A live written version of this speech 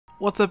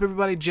What's up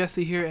everybody,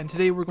 Jesse here, and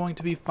today we're going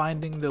to be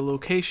finding the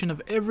location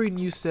of every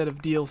new set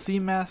of DLC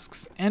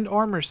masks and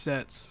armor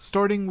sets,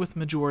 starting with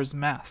Majora's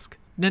Mask.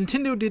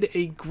 Nintendo did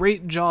a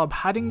great job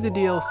hiding the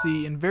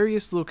DLC in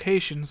various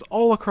locations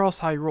all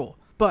across Hyrule,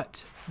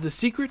 but the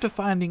secret to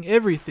finding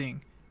everything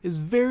is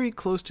very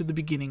close to the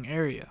beginning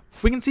area.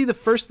 We can see the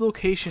first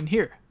location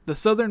here, the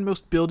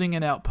southernmost building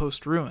and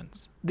outpost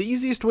ruins. The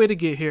easiest way to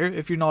get here,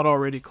 if you're not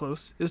already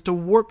close, is to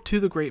warp to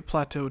the Great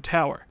Plateau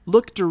Tower.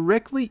 Look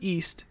directly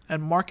east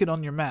and mark it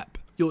on your map.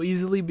 You'll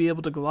easily be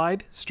able to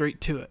glide straight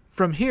to it.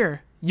 From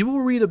here, you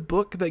will read a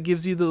book that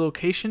gives you the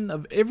location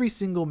of every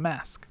single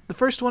mask. The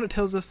first one it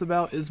tells us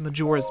about is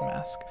Majora's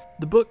Mask.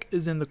 The book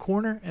is in the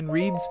corner and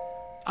reads,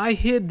 "I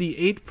hid the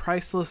 8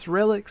 priceless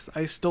relics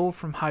I stole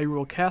from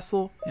Hyrule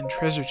Castle in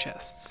treasure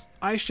chests.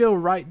 I shall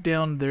write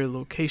down their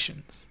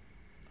locations."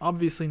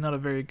 Obviously not a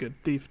very good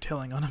thief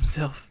telling on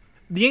himself.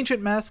 The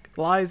ancient mask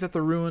lies at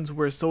the ruins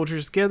where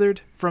soldiers gathered.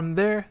 From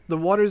there, the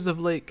waters of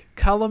Lake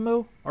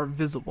Kalamo are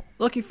visible.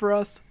 Lucky for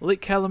us, Lake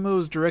Kalamo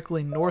is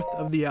directly north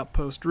of the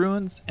outpost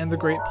ruins and the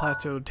Great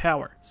Plateau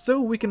Tower,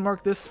 so we can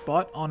mark this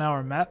spot on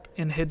our map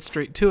and head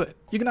straight to it.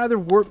 You can either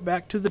warp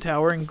back to the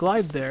tower and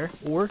glide there,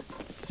 or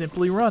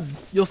simply run.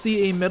 You'll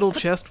see a metal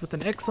chest with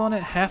an X on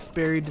it half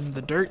buried in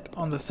the dirt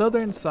on the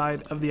southern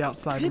side of the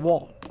outside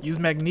wall. Use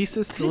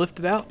magnesis to lift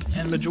it out,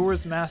 and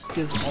Majora's Mask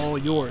is all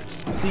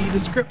yours. The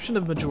description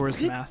of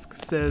Majora's Mask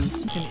says,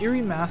 "An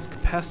eerie mask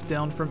passed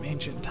down from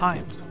ancient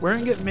times.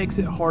 Wearing it makes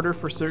it harder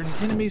for certain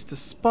enemies to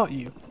spot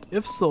you.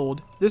 If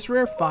sold, this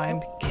rare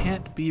find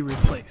can't be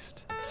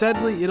replaced."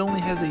 Sadly, it only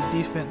has a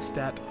defense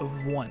stat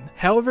of 1.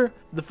 However,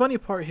 the funny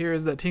part here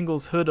is that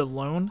Tingle's hood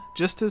alone,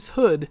 just his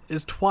hood,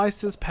 is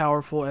twice as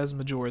powerful as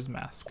Majora's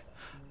Mask.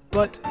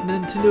 But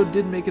Nintendo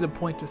did make it a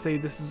point to say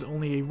this is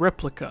only a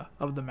replica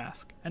of the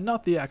mask, and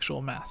not the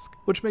actual mask,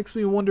 which makes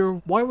me wonder,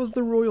 why was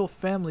the royal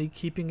family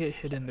keeping it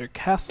hid in their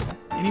castle?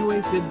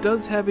 Anyways, it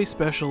does have a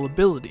special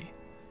ability.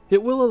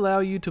 It will allow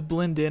you to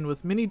blend in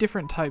with many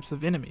different types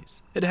of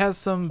enemies. It has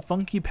some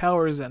funky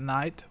powers at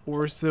night,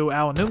 or so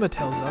Aonuma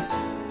tells us,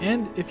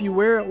 and if you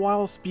wear it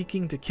while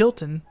speaking to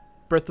Kilton,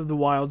 Breath of the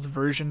Wild's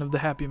version of the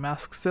Happy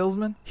Mask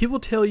salesman, he will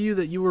tell you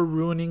that you are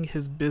ruining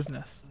his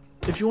business.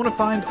 If you want to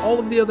find all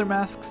of the other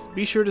masks,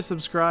 be sure to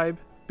subscribe.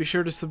 Be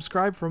sure to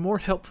subscribe for more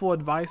helpful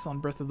advice on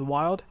Breath of the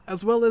Wild,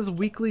 as well as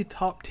weekly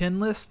top 10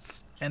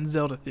 lists and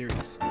Zelda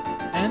theories.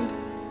 And,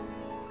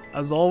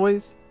 as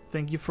always,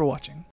 thank you for watching.